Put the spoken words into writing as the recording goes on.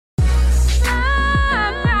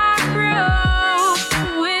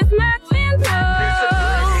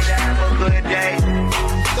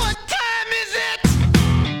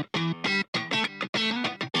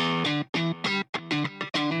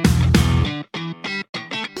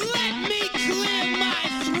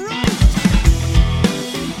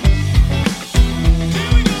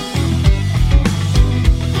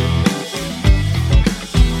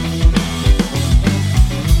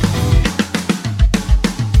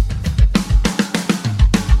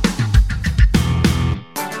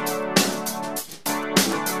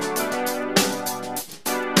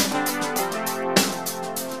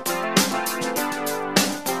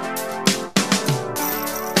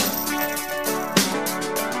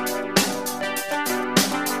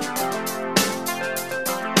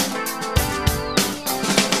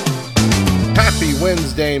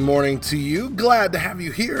Wednesday morning to you. Glad to have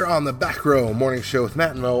you here on the Back Row Morning Show with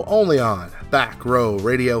Matt and Mo, only on Back Row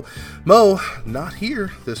Radio. Mo, not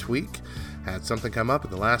here this week. Had something come up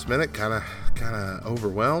at the last minute, kind of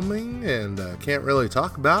overwhelming, and can't really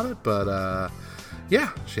talk about it, but yeah,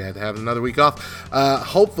 she had to have another week off.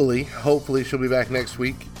 Hopefully she'll be back next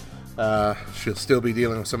week. She'll still be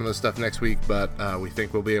dealing with some of this stuff next week, but we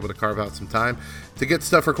think we'll be able to carve out some time to get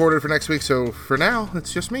stuff recorded for next week. So for now,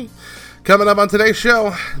 it's just me. Coming up on today's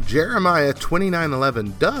show, Jeremiah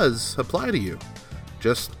 29:11 does apply to you,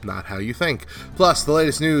 just not how you think. Plus, the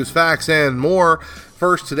latest news, facts, and more.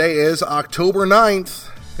 First, today is October 9th,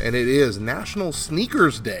 and it is National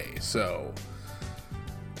Sneakers Day, so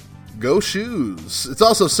go shoes. It's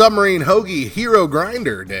also Submarine Hoagie Hero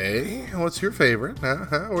Grinder Day. What's your favorite?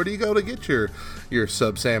 Where do you go to get your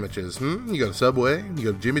sub sandwiches? You go to Subway? You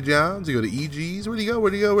go to Jimmy John's? You go to EG's? Where do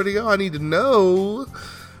you go? I need to know,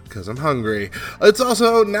 because I'm hungry. It's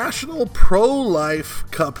also National Pro-Life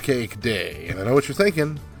Cupcake Day. And I know what you're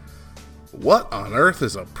thinking. What on earth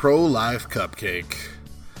is a pro-life cupcake?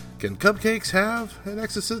 Can cupcakes have an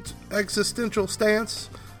existential stance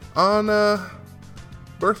on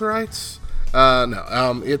birthrights?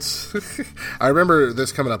 No. It's I remember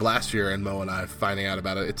this coming up last year and Mo and I finding out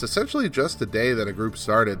about it. It's essentially just a day that a group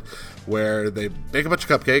started where they bake a bunch of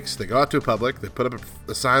cupcakes, they go out to a public, they put up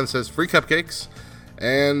a sign that says free cupcakes,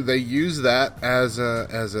 and they use that as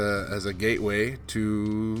a gateway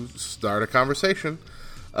to start a conversation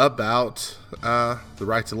about the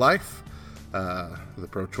right to life, the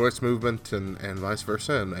pro-choice movement, and vice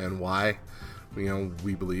versa, and why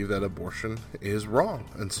we believe that abortion is wrong.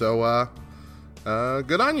 And so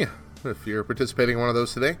good on you if you're participating in one of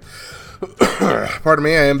those today. Pardon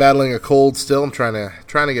me, I am battling a cold still. I'm trying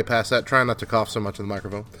to get past that, trying not to cough so much in the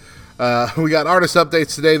microphone. We got artist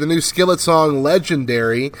updates today. The new Skillet song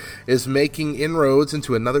Legendary is making inroads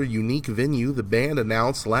into another unique venue. The band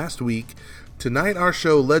announced last week, tonight our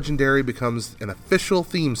show Legendary becomes an official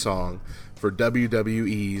theme song for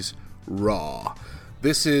WWE's Raw.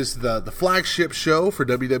 This is the flagship show for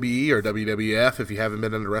WWE or WWF, if you haven't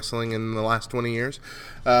been into wrestling in the last 20 years.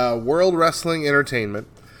 World Wrestling Entertainment.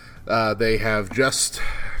 They have just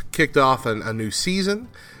kicked off a new season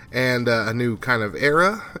and a new kind of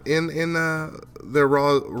era in their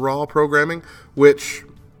Raw programming, which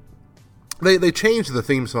they change the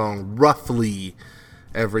theme song roughly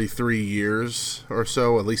every 3 years or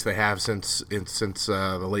so. At least they have since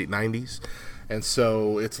the late 90s. And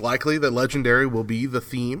so it's likely that Legendary will be the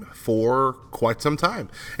theme for quite some time.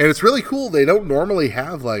 And it's really cool. They don't normally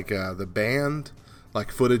have the band,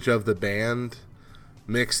 footage of the band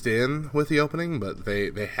mixed in with the opening, but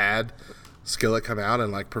they had Skillet come out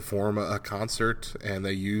and perform a concert, and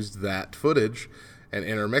they used that footage and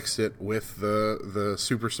intermixed it with the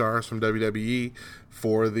superstars from WWE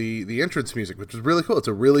for the entrance music, which is really cool. It's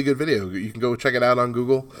a really good video. You can go check it out on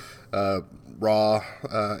Google. Raw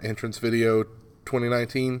entrance video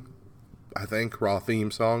 2019, I think. Raw theme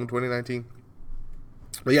song 2019.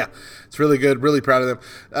 But yeah, it's really good. Really proud of them.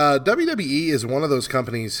 WWE is one of those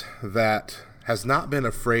companies that has not been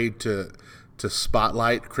afraid to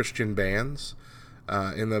spotlight Christian bands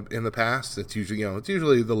in the past. It's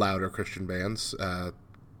usually the louder Christian bands.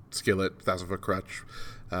 Skillet, 1,000 Foot Crutch.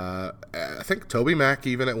 I think Toby Mac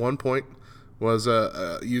even at one point was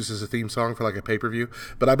used as a theme song for a pay-per-view.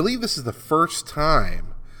 But I believe this is the first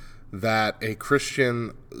time that a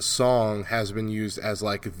Christian song has been used as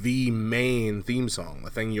the main theme song, the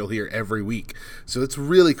thing you'll hear every week. So it's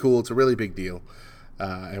really cool. It's a really big deal.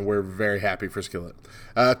 And we're very happy for Skillet.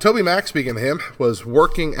 Toby Mac, speaking of him, was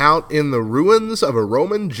working out in the ruins of a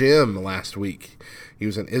Roman gym last week. He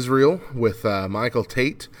was in Israel with Michael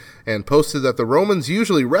Tate and posted that the Romans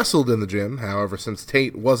usually wrestled in the gym. However, since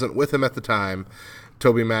Tate wasn't with him at the time,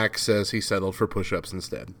 Toby Mac says he settled for push-ups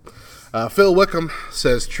instead. Phil Wickham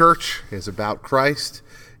says church is about Christ.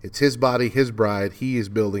 It's his body, his bride. He is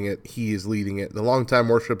building it. He is leading it. The longtime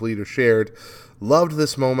worship leader shared, loved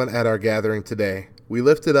this moment at our gathering today. We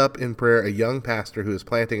lifted up in prayer a young pastor who is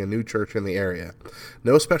planting a new church in the area.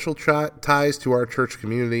 No special ties to our church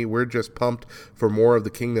community. We're just pumped for more of the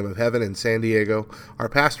kingdom of heaven in San Diego. Our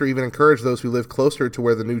pastor even encouraged those who live closer to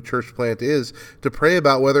where the new church plant is to pray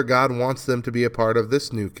about whether God wants them to be a part of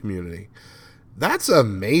this new community. That's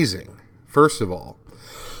amazing, first of all.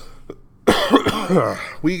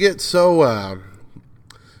 We get so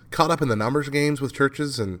caught up in the numbers games with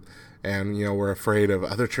churches, and we're afraid of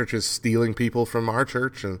other churches stealing people from our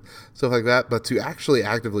church and stuff like that. But to actually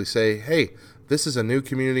actively say, hey, this is a new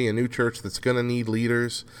community, a new church that's going to need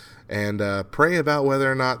leaders, and pray about whether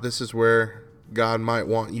or not this is where God might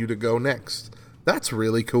want you to go next. That's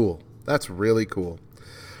really cool. That's really cool.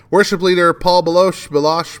 Worship leader Paul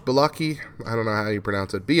Balochi, I don't know how you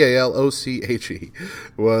pronounce it, Baloche,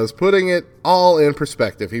 was putting it all in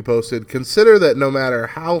perspective. He posted, "Consider that no matter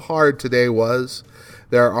how hard today was,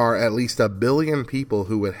 there are at least 1 billion people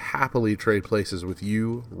who would happily trade places with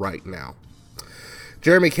you right now."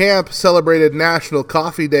 Jeremy Camp celebrated National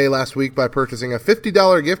Coffee Day last week by purchasing a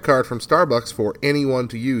 $50 gift card from Starbucks for anyone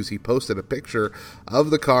to use. He posted a picture of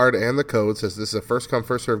the card and the code, says this is a first-come,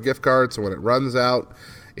 first-served gift card, so when it runs out,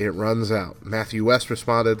 it runs out. Matthew West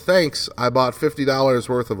responded, "Thanks, I bought $50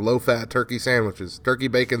 worth of low-fat turkey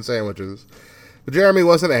bacon sandwiches." But Jeremy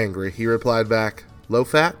wasn't angry. He replied back,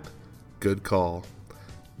 "Low-fat? Good call."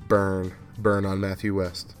 Burn on Matthew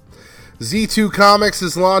West. Z2 Comics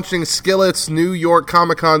is launching Skillet's New York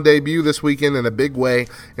Comic-Con debut this weekend in a big way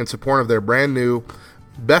in support of their brand new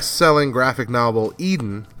best-selling graphic novel,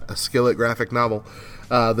 Eden, a Skillet graphic novel.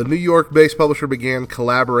 The New York-based publisher began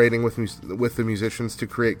collaborating with the musicians to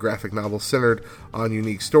create graphic novels centered on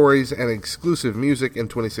unique stories and exclusive music in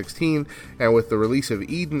 2016, and with the release of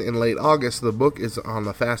Eden in late August, the book is on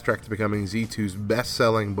the fast track to becoming Z2's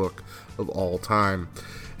best-selling book of all time.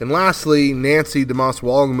 And lastly, Nancy DeMoss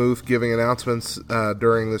Walgemuth, giving announcements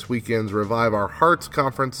during this weekend's Revive Our Hearts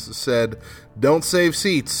conference, said, "Don't save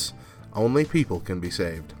seats, only people can be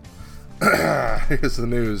saved." Here's the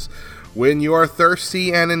news. When you are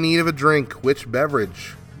thirsty and in need of a drink, which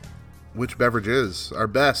beverages are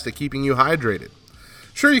best at keeping you hydrated?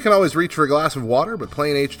 Sure, you can always reach for a glass of water, but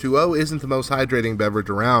plain H2O isn't the most hydrating beverage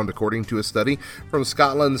around, according to a study from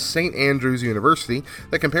Scotland's St Andrews University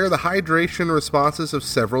that compared the hydration responses of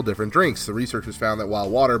several different drinks. The researchers found that while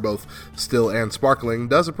water, both still and sparkling,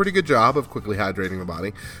 does a pretty good job of quickly hydrating the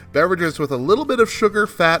body, beverages with a little bit of sugar,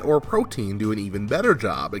 fat, or protein do an even better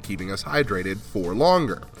job at keeping us hydrated for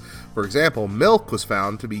longer. For example, milk was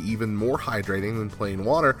found to be even more hydrating than plain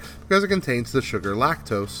water because it contains the sugar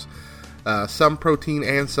lactose, some protein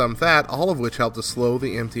and some fat, all of which help to slow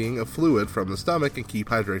the emptying of fluid from the stomach and keep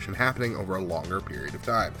hydration happening over a longer period of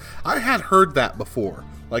time. I had heard that before.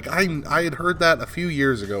 I had heard that a few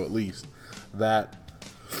years ago at least, that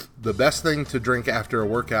the best thing to drink after a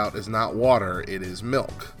workout is not water, it is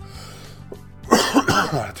milk.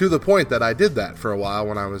 To the point that I did that for a while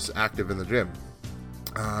when I was active in the gym.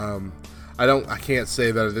 I can't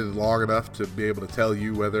say that I did it long enough to be able to tell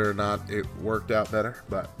you whether or not it worked out better,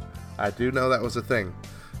 but I do know that was a thing.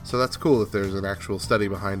 So that's cool if there's an actual study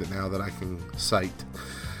behind it now that I can cite.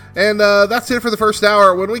 And that's it for the first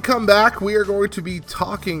hour. When we come back, we are going to be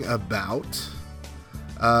talking about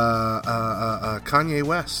Kanye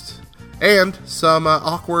West and some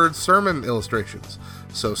awkward sermon illustrations.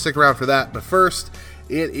 So stick around for that. But first,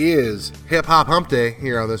 it is Hip Hop Hump Day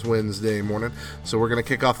here on this Wednesday morning. So we're going to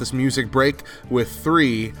kick off this music break with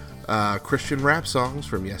 3 Christian rap songs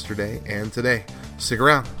from yesterday and today. Stick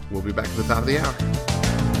around. We'll be back at the top of the hour.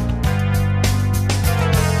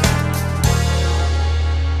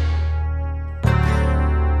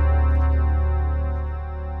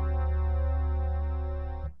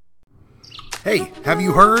 Hey, have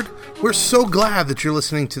you heard? We're so glad that you're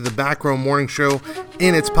listening to the Back Row Morning Show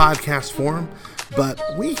in its podcast form. But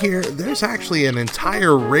we hear there's actually an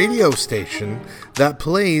entire radio station that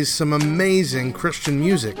plays some amazing Christian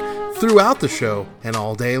music throughout the show and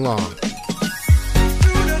all day long.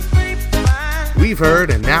 We've heard,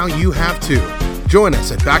 and now you have too. Join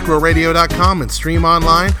us at backrowradio.com and stream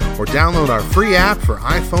online or download our free app for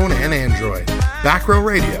iPhone and Android. Back Row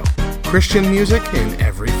Radio, Christian music in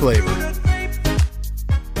every flavor.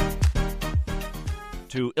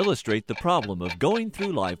 To illustrate the problem of going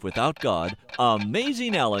through life without God,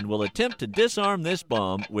 Amazing Alan will attempt to disarm this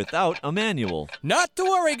bomb without a manual. Not to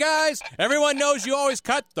worry, guys. Everyone knows you always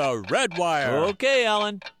cut the red wire. Okay,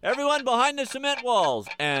 Alan. Everyone behind the cement walls.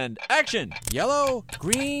 And action. Yellow,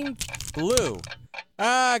 green, blue.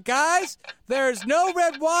 Guys, there's no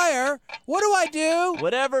red wire. What do I do?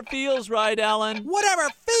 Whatever feels right, Alan. Whatever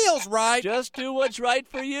feels right? Just do what's right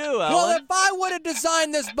for you, Alan. Well, if I would have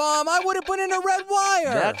designed this bomb, I would have put in a red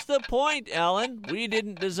wire. That's the point, Alan. We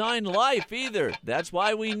didn't design life either. That's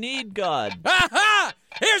why we need God. Ha-ha!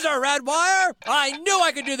 Here's a red wire. I knew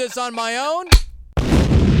I could do this on my own.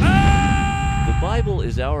 The Bible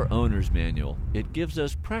is our owner's manual. It gives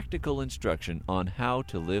us practical instruction on how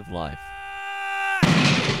to live life.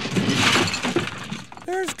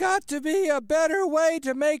 There's got to be a better way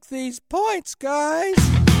to make these points, guys.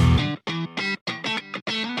 Let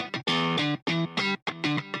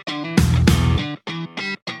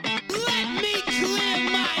me clear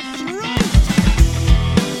my throat.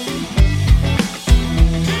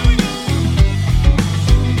 Here we go.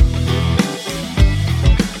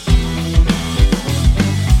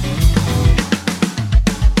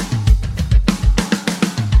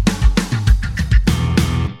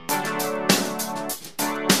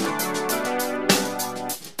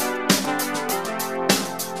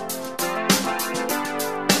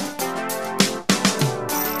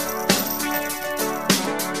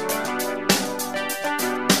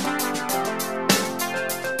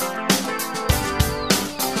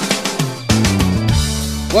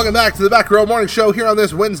 Welcome back to the Back Row Morning Show here on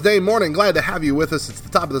this Wednesday morning. Glad to have you with us. It's the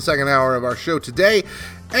top of the second hour of our show today.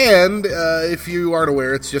 And if you aren't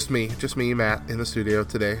aware, it's just me, Matt, in the studio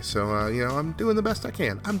today. So, I'm doing the best I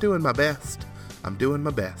can. I'm doing my best.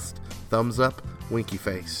 Thumbs up, winky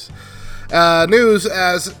face. News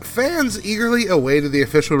as fans eagerly awaited the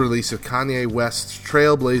official release of Kanye West's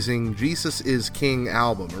trailblazing Jesus is King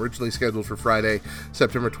album, originally scheduled for Friday,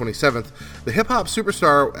 September 27th. The hip-hop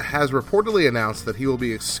superstar has reportedly announced that he will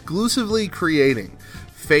be exclusively creating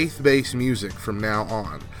faith-based music from now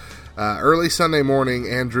on. Early Sunday morning,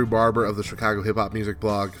 Andrew Barber of the Chicago hip-hop music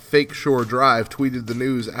blog Fake Shore Drive tweeted the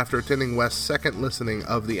news after attending West's second listening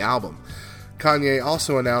of the album. Kanye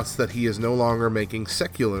also announced that he is no longer making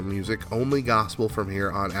secular music, only gospel from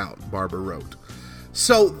here on out, Barber wrote.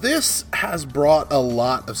 So this has brought a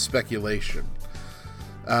lot of speculation.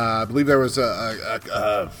 I believe there was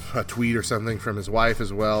a tweet or something from his wife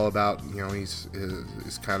as well about,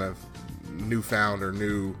 his kind of newfound or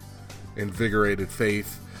new invigorated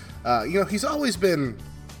faith. He's always been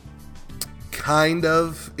kind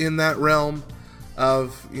of in that realm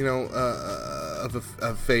of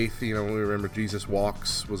faith. We remember Jesus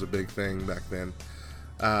Walks was a big thing back then.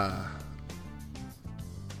 And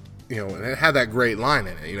it had that great line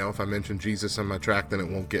in it. If I mention Jesus on my track, then it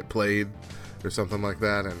won't get played, or something like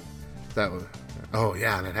that. And that was,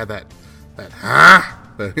 and it had that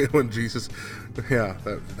when Jesus,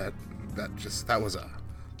 that was a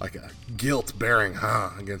guilt bearing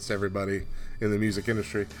against everybody in the music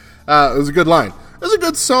industry. It was a good line. It was a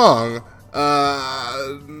good song.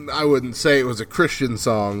 I wouldn't say it was a Christian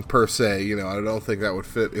song per se. I don't think that would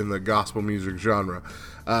fit in the gospel music genre.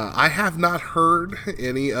 I have not heard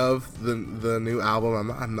any of the new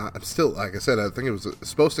album. I'm still, like I said, I think it was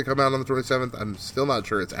supposed to come out on the 27th. I'm still not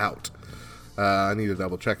sure it's out. I need to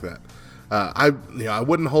double check that. I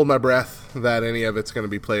wouldn't hold my breath that any of it's going to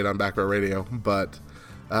be played on Back Row Radio, but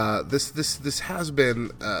this has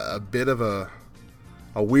been a bit of a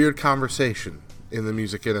weird conversation in the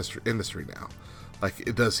music industry now.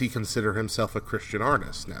 Like, does he consider himself a Christian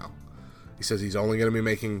artist now? He says he's only going to be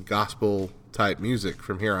making gospel-type music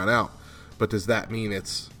from here on out. But does that mean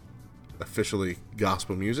it's officially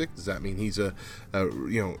gospel music? Does that mean he's we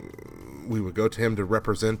would go to him to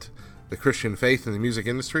represent the Christian faith in the music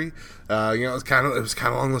industry? It was kind of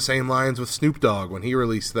along the same lines with Snoop Dogg when he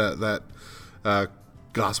released that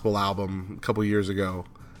gospel album a couple years ago.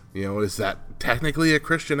 Is that technically a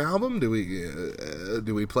Christian album? Do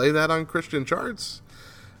we play that on Christian charts?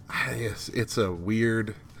 It's a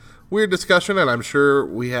weird discussion, and I'm sure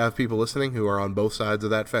we have people listening who are on both sides of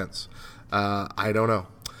that fence. I don't know.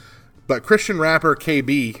 But Christian rapper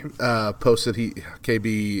KB posted,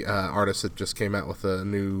 KB artist that just came out with a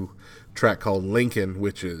new track called Lincoln,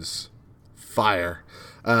 which is fire.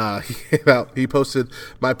 He posted,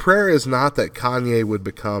 "My prayer is not that Kanye would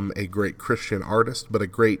become a great Christian artist, but a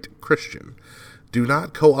great Christian. Do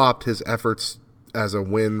not co-opt his efforts as a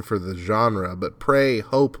win for the genre, but pray,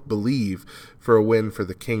 hope, believe for a win for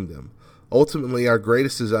the kingdom. Ultimately, our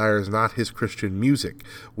greatest desire is not his Christian music.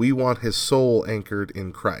 We want his soul anchored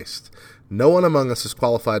in Christ. No one among us is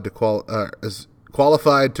qualified to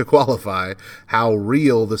qualify how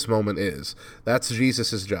real this moment is. That's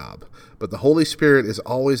Jesus' job. But the Holy Spirit is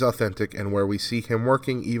always authentic, and where we see him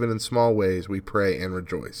working, even in small ways, we pray and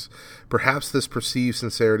rejoice. Perhaps this perceived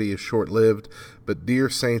sincerity is short-lived, but dear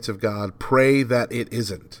saints of God, pray that it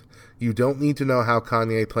isn't. You don't need to know how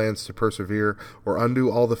Kanye plans to persevere or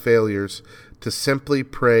undo all the failures, to simply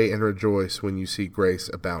pray and rejoice when you see grace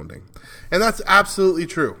abounding." And that's absolutely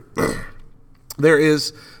true. There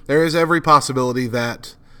is every possibility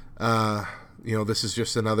that this is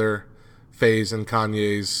just another phase in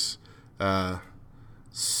Kanye's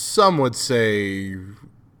some would say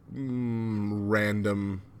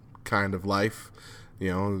random kind of life,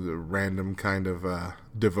 the random kind of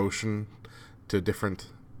devotion to different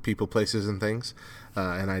people, places, and things,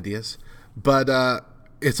 and ideas. But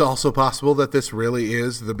it's also possible that this really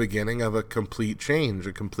is the beginning of a complete change,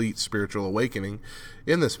 a complete spiritual awakening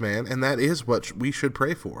in this man, and that is what we should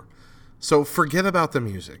pray for. So forget about the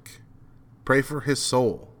music. Pray for his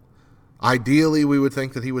soul. Ideally, we would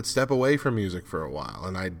think that he would step away from music for a while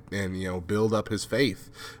and build up his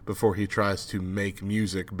faith before he tries to make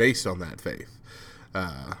music based on that faith,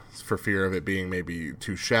 for fear of it being maybe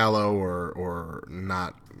too shallow or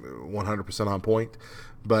not 100% on point.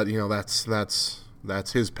 But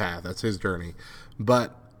that's his path, that's his journey.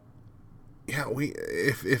 But yeah,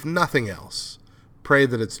 if nothing else, pray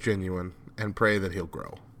that it's genuine and pray that he'll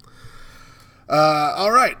grow.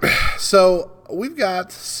 All right, so we've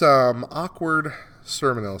got some awkward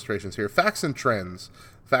sermon illustrations here. Facts and Trends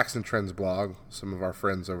blog, some of our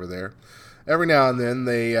friends over there. Every now and then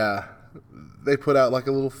they put out like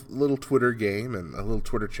a little Twitter game and a little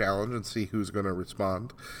Twitter challenge and see who's going to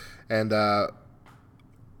respond. And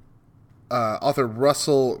author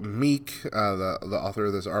Russell Meek, the author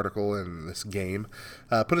of this article and this game,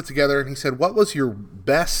 put it together, and he said, "What was your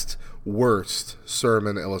best, worst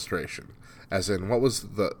sermon illustration?" As in, what was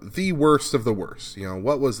the worst of the worst? You know,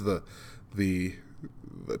 what was the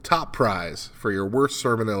top prize for your worst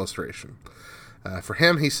sermon illustration? For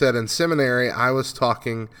him, he said, in seminary, I was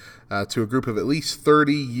talking to a group of at least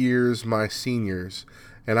 30 years my seniors,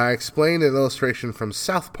 and I explained an illustration from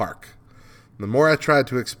South Park. The more I tried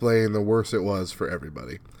to explain, the worse it was for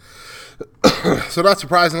everybody. So not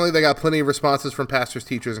surprisingly, they got plenty of responses from pastors,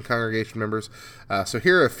 teachers, and congregation members. So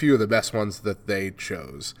here are a few of the best ones that they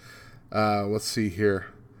chose. Let's see here.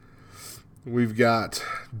 We've got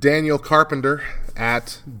Daniel Carpenter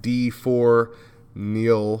at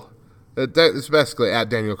D4Neil. It's basically at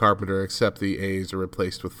Daniel Carpenter, except the A's are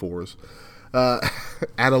replaced with 4s.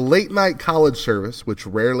 At a late-night college service, which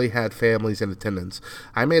rarely had families in attendance,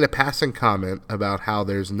 I made a passing comment about how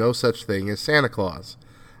there's no such thing as Santa Claus.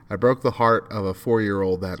 I broke the heart of a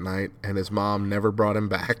 4-year-old that night, and his mom never brought him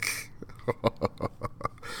back.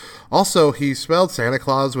 Also, he spelled Santa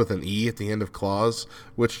Claus with an E at the end of Claus,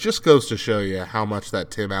 which just goes to show you how much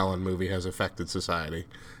that Tim Allen movie has affected society.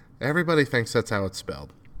 Everybody thinks that's how it's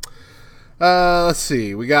spelled. Let's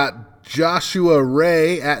see. We got Joshua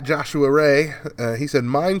Ray at Joshua Ray. He said,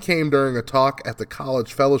 mine came during a talk at the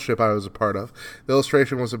college fellowship I was a part of. The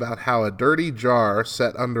illustration was about how a dirty jar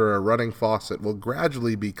set under a running faucet will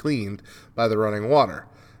gradually be cleaned by the running water.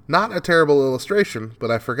 Not a terrible illustration, but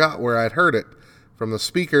I forgot where I'd heard it from the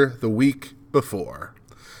speaker the week before.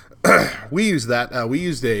 We used that. We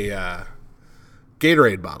used a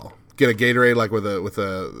Gatorade bottle. Get a Gatorade like with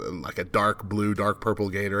a dark blue, dark purple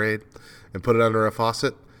Gatorade, and put it under a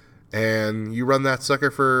faucet, and you run that sucker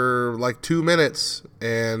for like 2 minutes,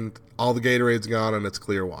 and all the Gatorade's gone, and it's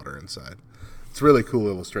clear water inside. It's a really cool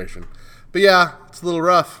illustration. But yeah, it's a little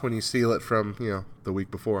rough when you steal it from, the week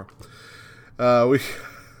before.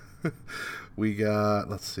 We got,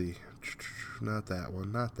 let's see, not that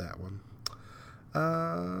one.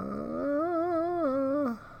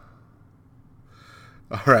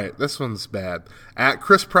 All right, this one's bad. At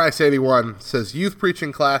Chris Price 81 says, youth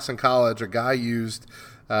preaching class in college, a guy used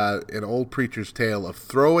an old preacher's tale of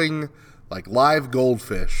throwing like live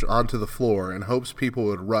goldfish onto the floor in hopes people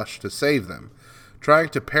would rush to save them, trying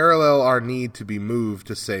to parallel our need to be moved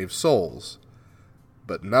to save souls.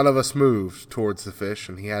 But none of us moved towards the fish,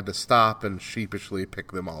 and he had to stop and sheepishly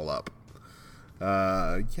pick them all up.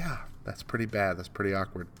 Yeah, that's pretty bad. That's pretty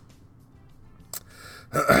awkward.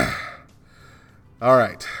 All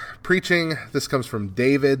right. Preaching. This comes from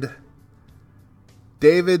David.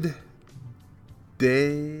 Okay.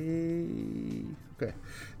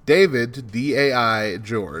 David, D-A-I,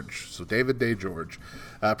 George. So David Day George.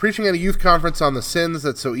 Preaching at a youth conference on the sins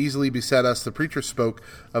that so easily beset us, the preacher spoke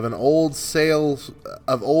of old sail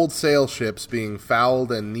ships being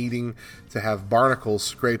fouled and needing to have barnacles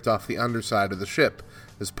scraped off the underside of the ship.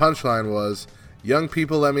 His punchline was, young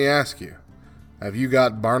people, let me ask you, have you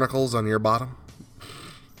got barnacles on your bottom?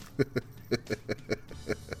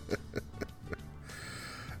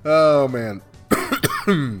 Oh, man.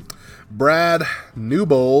 Brad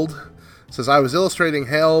Newbold says, I was illustrating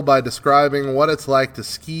hell by describing what it's like to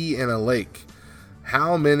ski in a lake.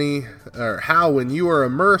 How when you are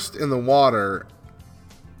immersed in the water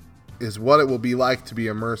is what it will be like to be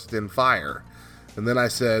immersed in fire. And then I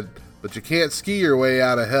said, but you can't ski your way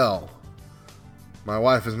out of hell. My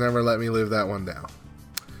wife has never let me live that one down.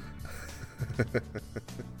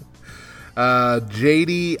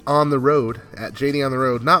 JD on the road, at JD on the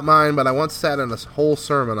road, not mine, but I once sat in a whole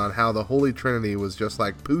sermon on how the Holy Trinity was just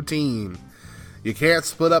like poutine. You can't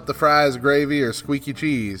split up the fries, gravy, or squeaky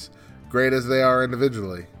cheese, great as they are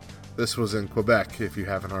individually. This was in Quebec, if you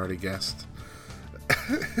haven't already guessed.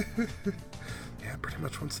 Yeah, pretty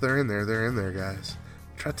much once they're in there, guys.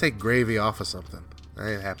 Try to take gravy off of something. That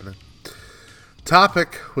ain't happening.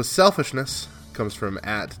 Topic was selfishness. Comes from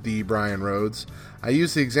at D. Brian Rhodes. I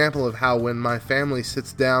use the example of how when my family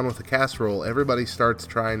sits down with a casserole, everybody starts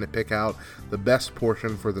trying to pick out the best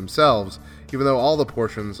portion for themselves, even though all the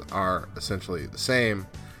portions are essentially the same.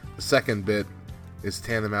 The second bit is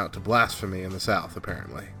tantamount to blasphemy in the South,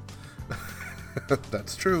 apparently.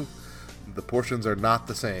 That's true. The portions are not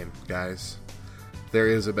the same, guys. There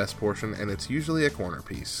is a best portion, and it's usually a corner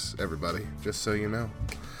piece, everybody, just so you know.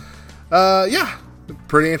 Yeah.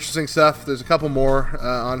 Pretty interesting stuff. There's a couple more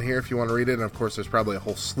on here if you want to read it. And, of course, there's probably a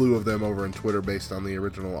whole slew of them over on Twitter based on the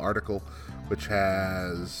original article, which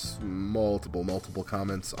has multiple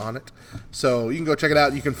comments on it. So you can go check it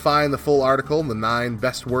out. You can find the full article, the 9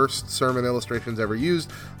 best worst sermon illustrations ever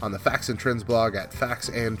used, on the Facts and Trends blog at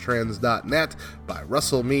factsandtrends.net by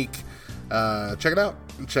Russell Meek. Check it out.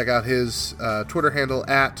 Check out his Twitter handle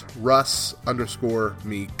at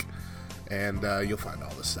Russ_Meek, and you'll find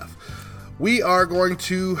all this stuff. We are going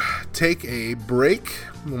to take a break.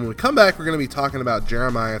 When we come back, we're going to be talking about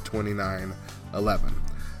Jeremiah 29:11.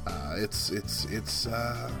 It's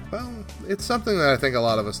something that I think a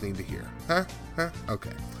lot of us need to hear. Huh?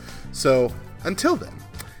 Okay. So until then,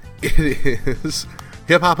 it is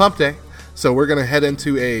Hip Hop Hump Day. So we're going to head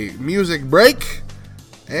into a music break,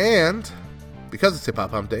 and because it's Hip Hop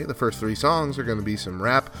Hump Day, the first 3 songs are going to be some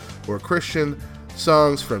rap or Christian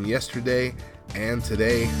songs from yesterday and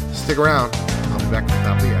today. Stick around. I'll be back at the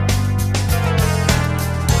top of the hour.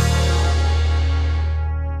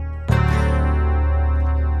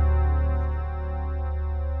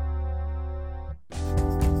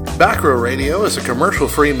 Backrow Radio is a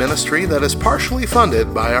commercial-free ministry that is partially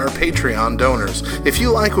funded by our Patreon donors. If you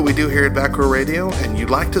like what we do here at Backrow Radio and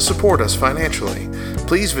you'd like to support us financially,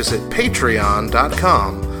 please visit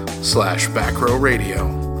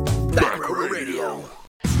patreon.com/backrowradio. Backrow Radio.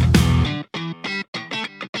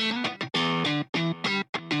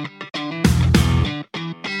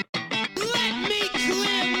 Let me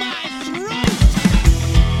clear my throat.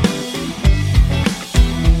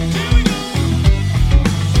 Here we go.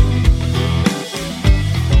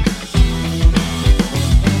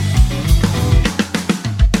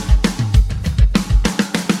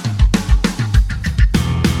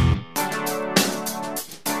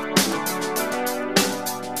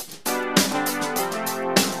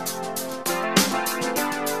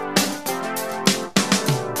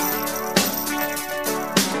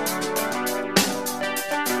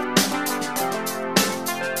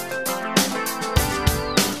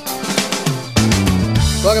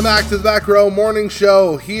 Welcome back to the Back Row Morning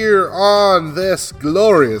Show here on this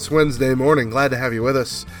glorious Wednesday morning. Glad to have you with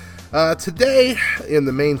us. Today, in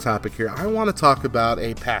the main topic here, I want to talk about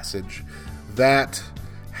a passage that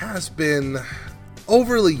has been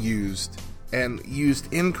overly used and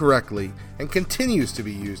used incorrectly and continues to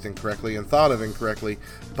be used incorrectly and thought of incorrectly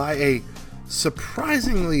by a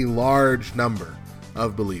surprisingly large number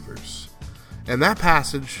of believers. And that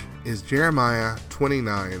passage is Jeremiah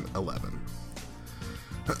 29:11.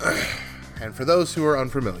 And for those who are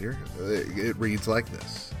unfamiliar, it reads like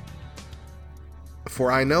this. For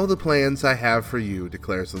I know the plans I have for you,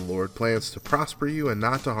 declares the Lord, plans to prosper you and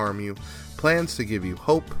not to harm you, plans to give you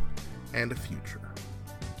hope and a future.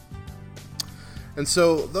 And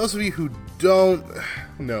so, those of you who don't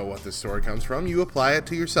know what this story comes from, you apply it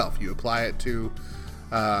to yourself. You apply it to,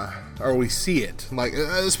 or we see it, like,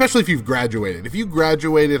 especially if you've graduated. If you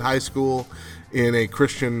graduated high school in a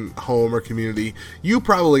Christian home or community, you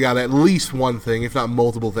probably got at least one thing, if not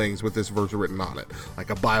multiple things, with this verse written on it, like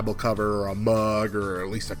a Bible cover or a mug or at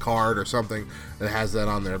least a card or something that has that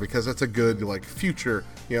on there, because that's a good, like, future.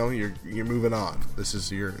 You know, you're moving on. This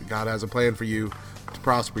is God has a plan for you to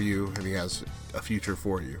prosper you, and He has a future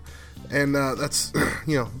for you, and that's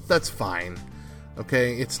that's fine.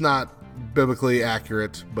 Okay, it's not biblically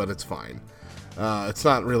accurate, but it's fine. It's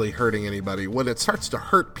not really hurting anybody. When it starts to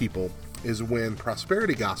hurt people is when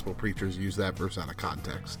prosperity gospel preachers use that verse out of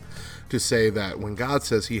context to say that when God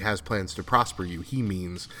says He has plans to prosper you, He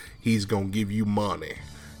means He's going to give you money.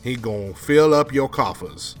 He's going to fill up your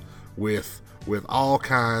coffers with all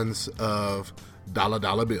kinds of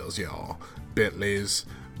dollar bills, y'all. Bentleys,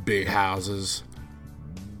 big houses.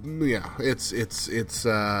 Yeah, it's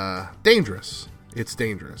dangerous. It's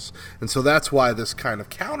dangerous. And so that's why this kind of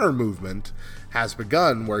counter movement has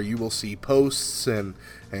begun, where you will see posts and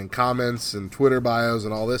comments and Twitter bios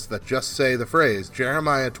and all this that just say the phrase,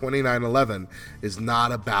 Jeremiah 29:11 is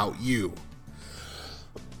not about you.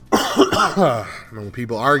 And when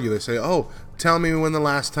people argue, they say, oh, tell me when the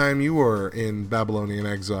last time you were in Babylonian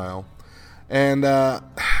exile. And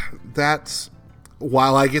that's,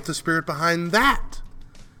 while I get the spirit behind that,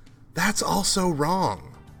 that's also wrong.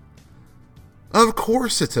 Of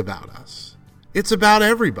course it's about us. It's about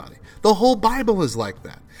everybody. The whole Bible is like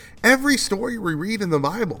that. Every story we read in the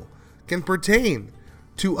Bible can pertain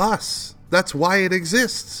to us. That's why it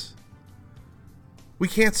exists. We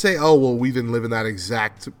can't say, oh, well, we didn't live in that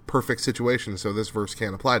exact perfect situation, so this verse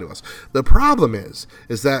can't apply to us. The problem is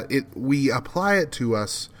that we apply it to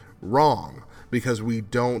us wrong because we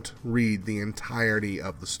don't read the entirety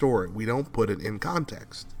of the story. We don't put it in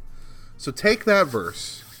context. So take that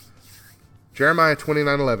verse Jeremiah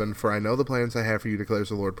 29:11, for I know the plans I have for you, declares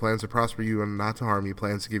the Lord, plans to prosper you and not to harm you,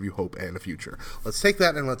 plans to give you hope and a future. Let's take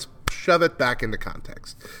that and let's shove it back into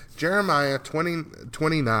context. Jeremiah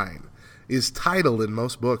 29 is titled in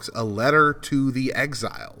most books, A Letter to the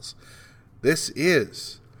Exiles. This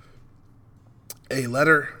is a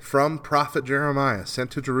letter from prophet Jeremiah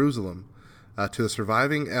sent to Jerusalem, to the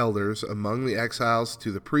surviving elders among the exiles,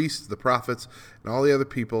 to the priests, the prophets, and all the other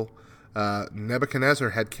people Nebuchadnezzar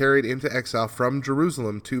had carried into exile from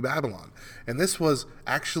Jerusalem to Babylon. And this was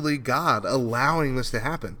actually God allowing this to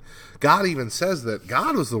happen. God even says that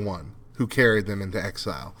God was the one who carried them into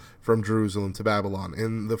exile from Jerusalem to Babylon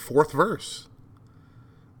in the 4th verse.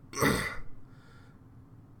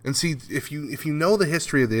 And see, if you know the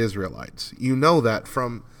history of the Israelites, you know that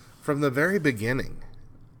from the very beginning,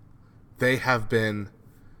 they have been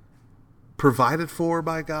provided for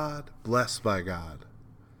by God, blessed by God,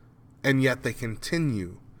 and yet they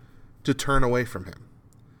continue to turn away from him,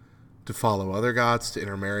 to follow other gods, to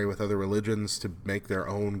intermarry with other religions, to make their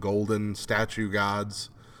own golden statue gods.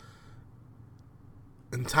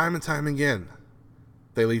 And time again,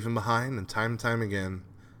 they leave him behind, and time again,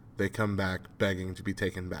 they come back begging to be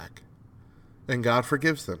taken back. And God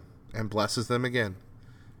forgives them and blesses them again.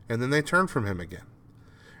 And then they turn from him again.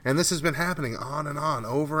 And this has been happening on and on,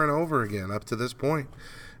 over and over again, up to this point.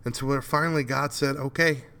 Until where finally God said,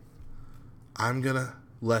 okay, I'm going to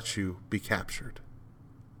let you be captured.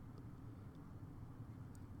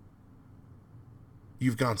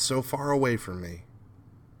 You've gone so far away from me,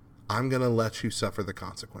 I'm going to let you suffer the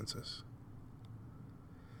consequences.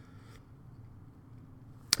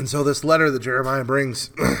 And so this letter that Jeremiah brings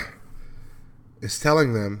is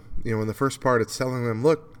telling them, in the first part, it's telling them,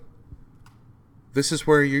 look, this is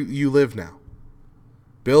where you live now.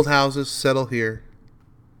 Build houses, settle here,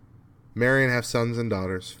 marry and have sons and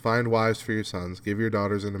daughters, find wives for your sons, give your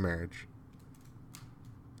daughters into marriage.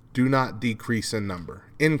 Do not decrease in number,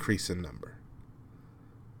 increase in number.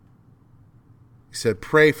 He said,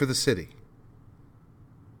 pray for the city.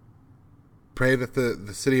 Pray that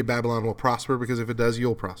the city of Babylon will prosper, because if it does,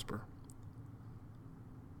 you'll prosper.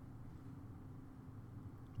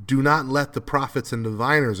 Do not let the prophets and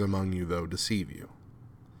diviners among you, though, deceive you.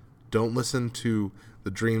 Don't listen to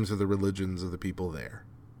the dreams of the religions of the people there.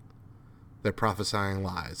 They're prophesying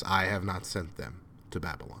lies. I have not sent them to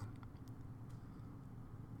Babylon.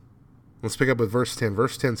 Let's pick up with verse 10.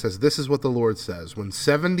 Verse 10 says, this is what the Lord says. When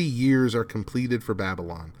 70 years are completed for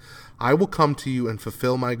Babylon, I will come to you and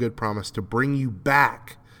fulfill my good promise to bring you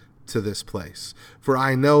back to this place. For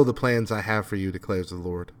I know the plans I have for you, declares the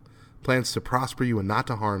Lord. Plans to prosper you and not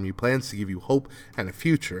to harm you, plans to give you hope and a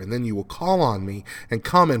future. And then you will call on me and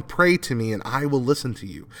come and pray to me, and I will listen to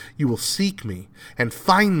you. You will seek me and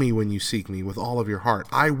find me when you seek me with all of your heart.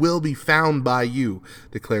 I will be found by you,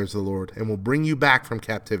 declares the Lord, and will bring you back from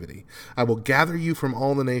captivity. I will gather you from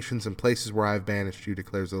all the nations and places where I have banished you,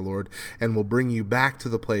 declares the Lord, and will bring you back to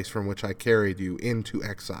the place from which I carried you into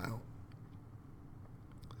exile.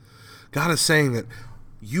 God is saying that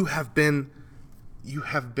you have been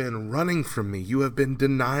running from me. You have been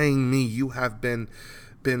denying me. You have been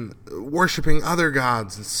worshiping other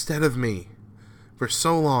gods instead of me for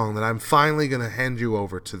so long that I'm finally going to hand you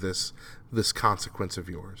over to this consequence of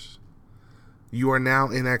yours. You are now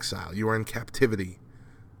in exile. You are in captivity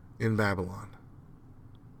in Babylon.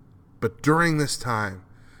 But during this time,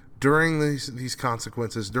 during these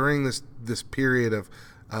consequences, during this period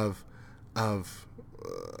I'm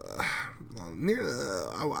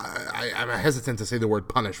hesitant to say the word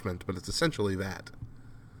punishment, but it's essentially that.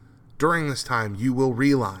 During this time, you will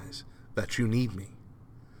realize that you need me.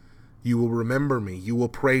 You will remember me. You will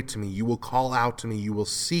pray to me. You will call out to me. You will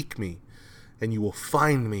seek me. And you will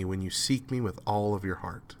find me when you seek me with all of your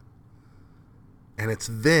heart. And it's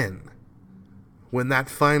then, when that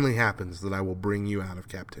finally happens, that I will bring you out of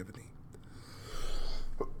captivity.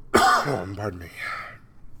 Pardon me.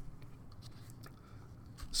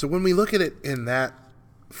 So when we look at it in that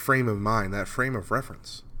frame of mind, that frame of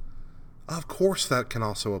reference, of course that can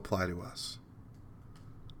also apply to us.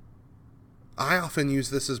 I often use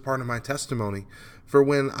this as part of my testimony for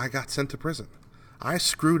when I got sent to prison. I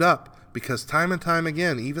screwed up because time and time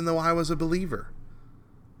again, even though I was a believer,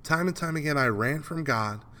 time and time again I ran from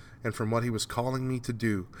God and from what he was calling me to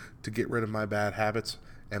do to get rid of my bad habits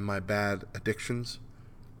and my bad addictions.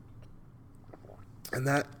 And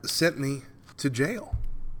that sent me to jail.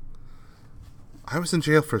 I was in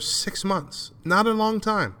jail for 6 months. Not a long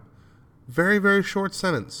time. Very, very short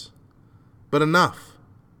sentence. But enough.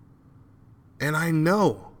 And I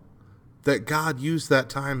know that God used that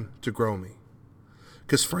time to grow me.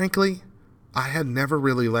 Because frankly, I had never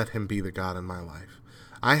really let him be the God in my life.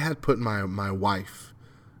 I had put my wife,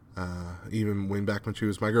 even back when she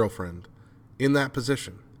was my girlfriend, in that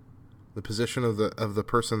position, the position of the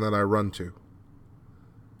person that I run to.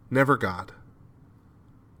 Never God.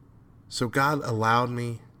 So God allowed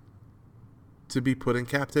me to be put in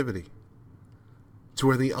captivity, to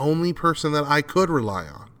where the only person that I could rely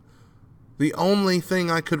on, the only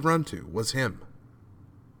thing I could run to, was Him.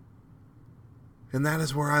 And that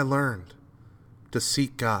is where I learned to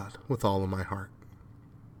seek God with all of my heart.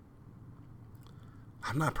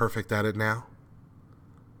 I'm not perfect at it now,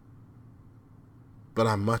 but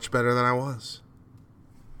I'm much better than I was.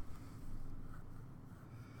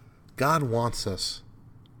 God wants us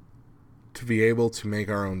to be able to make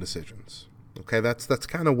our own decisions. Okay, that's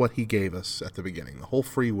kind of what He gave us at the beginning, the whole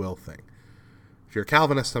free will thing. If you're a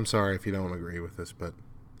Calvinist, I'm sorry if you don't agree with this, but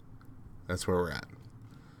that's where we're at.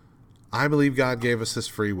 I believe God gave us this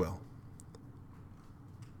free will.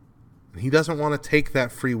 He doesn't want to take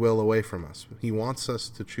that free will away from us. He wants us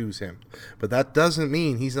to choose Him. But that doesn't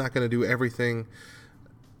mean He's not going to do everything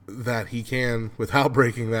that He can without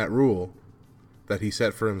breaking that rule that He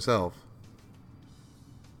set for Himself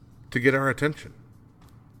to get our attention.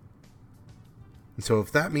 And so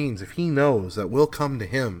if that means, if He knows that we'll come to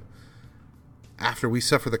Him after we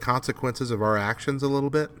suffer the consequences of our actions a little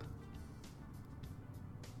bit,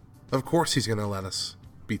 of course He's going to let us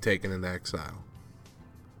be taken into exile.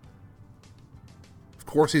 Of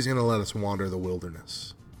course He's going to let us wander the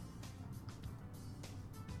wilderness.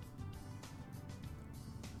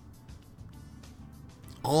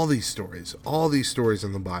 All these stories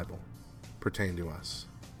in the Bible pertain to us.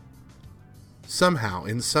 Somehow,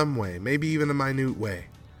 in some way, maybe even a minute way.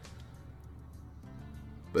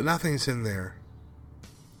 But nothing's in there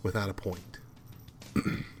without a point.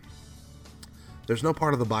 There's no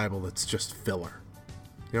part of the Bible that's just filler.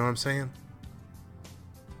 You know what I'm saying?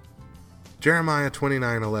 Jeremiah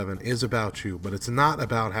 29:11 is about you, but it's not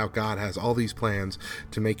about how God has all these plans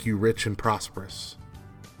to make you rich and prosperous.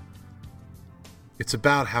 It's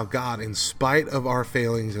about how God, in spite of our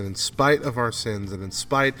failings and in spite of our sins and in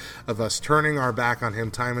spite of us turning our back on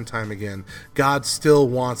Him time and time again, God still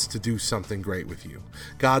wants to do something great with you.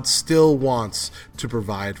 God still wants to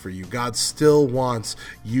provide for you. God still wants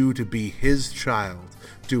you to be His child,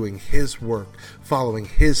 doing His work, following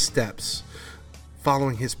His steps,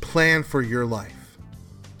 following His plan for your life.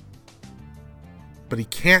 But He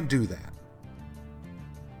can't do that.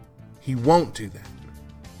 He won't do that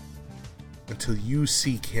until you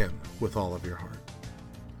seek Him with all of your heart.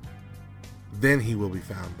 Then He will be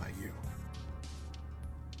found by you.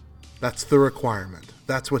 That's the requirement.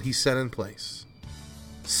 That's what He set in place.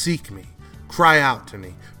 Seek me. Cry out to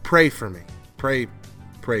me. Pray for me. Pray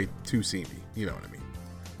to see me. You know what I mean.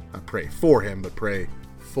 Not pray for Him, but pray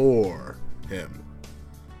for Him.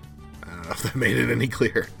 I don't know if that made it any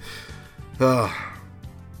clearer.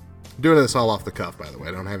 Doing this all off the cuff, by the way.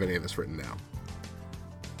 I don't have any of this written down.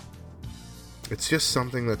 It's just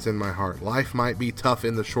something that's in my heart. Life might be tough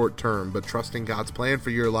in the short term, but trusting God's plan for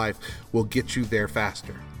your life will get you there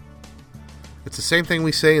faster. It's the same thing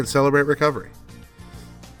we say in Celebrate Recovery.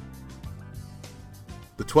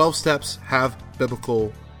 The 12 steps have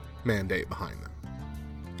biblical mandate behind them.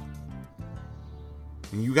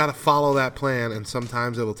 And you got to follow that plan, and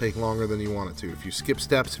sometimes it'll take longer than you want it to. If you skip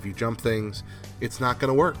steps, if you jump things, it's not going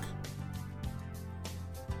to work.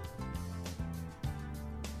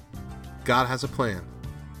 God has a plan.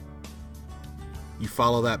 You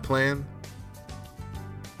follow that plan,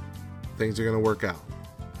 things are going to work out.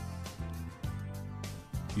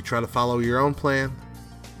 You try to follow your own plan,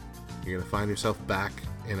 you're going to find yourself back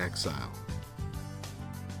in exile.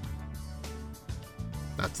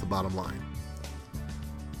 That's the bottom line.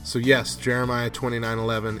 So yes, Jeremiah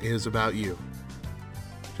 29:11 is about you,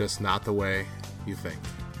 just not the way you think.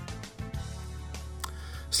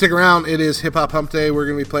 Stick around, it is Hip Hop Hump Day. We're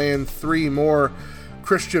going to be playing 3 more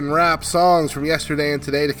Christian rap songs from yesterday and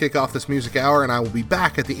today to kick off this music hour, and I will be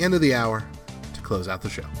back at the end of the hour to close out the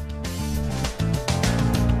show.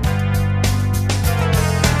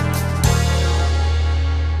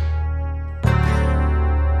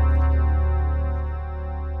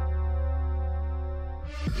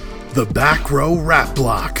 The Back Row Rap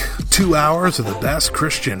Block. 2 hours of the best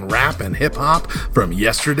Christian rap and hip hop from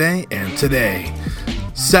yesterday and today.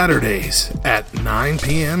 Saturdays at 9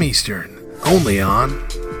 p.m. Eastern. Only on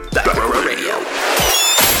Back Row Radio.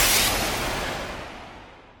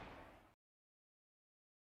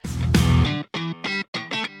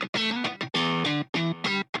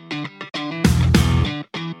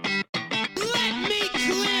 Let me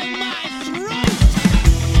clear my throat.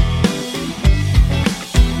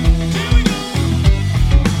 Here we go.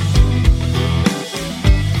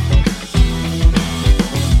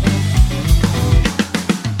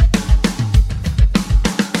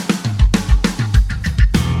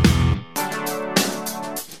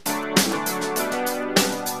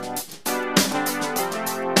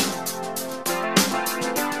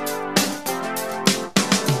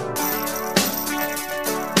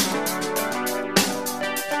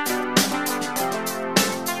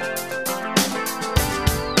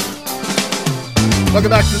 Welcome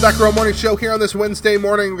back to the Back Row Morning Show here on this Wednesday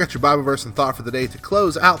morning. We got your Bible verse and thought for the day to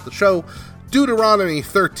close out the show. Deuteronomy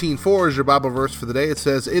 13:4 is your Bible verse for the day. It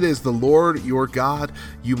says, "It is the Lord your God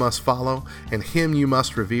you must follow, and him you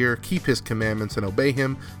must revere. Keep his commandments and obey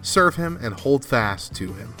him. Serve him and hold fast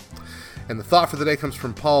to him." And the thought for the day comes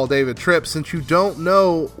from Paul David Tripp. Since you don't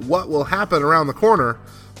know what will happen around the corner,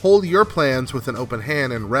 hold your plans with an open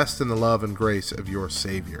hand and rest in the love and grace of your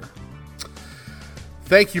Savior.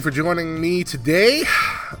 Thank you for joining me today.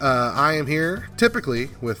 I am here,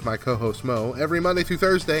 typically, with my co-host Mo, every Monday through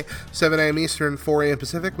Thursday, 7 a.m. Eastern, 4 a.m.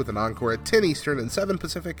 Pacific, with an encore at 10 Eastern and 7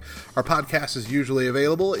 Pacific. Our podcast is usually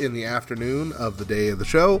available in the afternoon of the day of the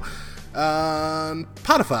show on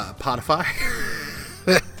Podify,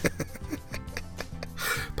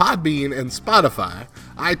 Podbean, and Spotify,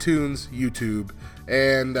 iTunes, YouTube,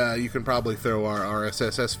 and you can probably throw our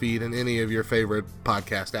RSS feed in any of your favorite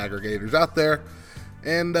podcast aggregators out there.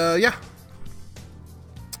 And, yeah.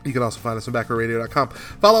 You can also find us on backrowradio.com.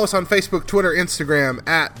 Follow us on Facebook, Twitter, Instagram,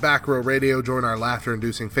 at Backrow Radio. Join our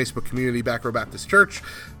laughter-inducing Facebook community, Backrow Baptist Church,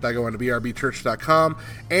 by going to brbchurch.com.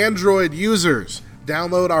 Android users,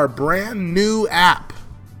 download our brand new app.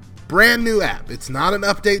 Brand new app. It's not an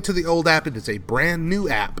update to the old app. It is a brand new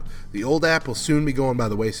app. The old app will soon be going by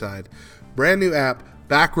the wayside. Brand new app.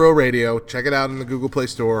 Back Row Radio. Check it out in the Google Play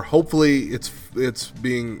Store. Hopefully, it's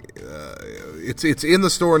in the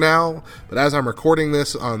store now. But as I'm recording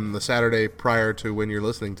this on the Saturday prior to when you're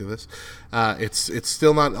listening to this, it's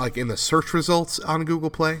still not like in the search results on Google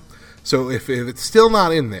Play. So if it's still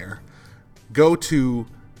not in there, go to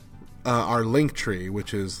our link tree,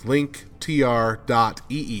 which is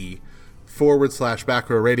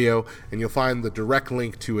linktr.ee/Backrow Radio, and you'll find the direct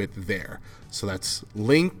link to it there. So that's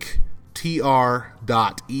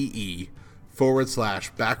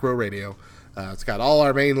linktr.ee/Backrow Radio. It's got all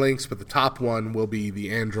our main links, but the top one will be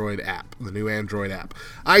the Android app, the new Android app.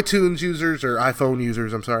 iTunes users, or iPhone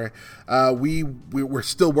users, I'm sorry, we're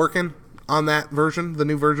still working on that version, the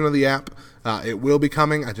new version of the app. It will be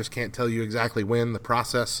coming. I just can't tell you exactly when. The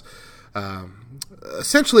process,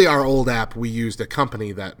 essentially our old app, we used a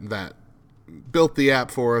company that built the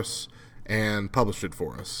app for us and published it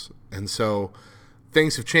for us. And so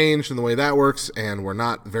things have changed in the way that works, and we're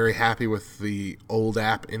not very happy with the old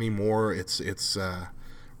app anymore. Its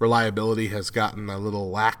reliability has gotten a little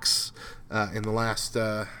lax in the last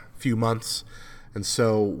few months, and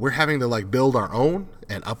so we're having to build our own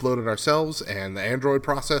and upload it ourselves. And the Android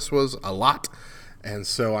process was a lot, and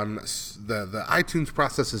so the iTunes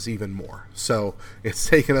process is even more. So it's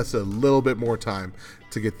taken us a little bit more time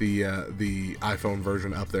to get the iPhone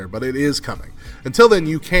version up there, but it is coming. Until then,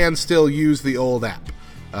 you can still use the old app.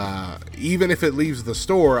 Even if it leaves the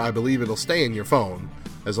store, I believe it'll stay in your phone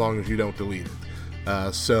as long as you don't delete it.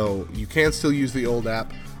 So you can still use the old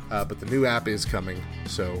app, but the new app is coming.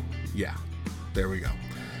 So yeah, there we go.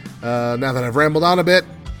 Now that I've rambled on a bit,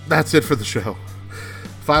 that's it for the show.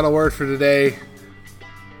 Final word for today: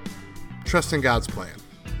 trust in God's plan.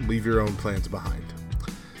 Leave your own plans behind.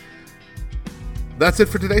 That's it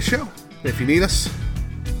for today's show. If you need us,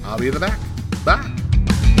 I'll be in the back. Bye.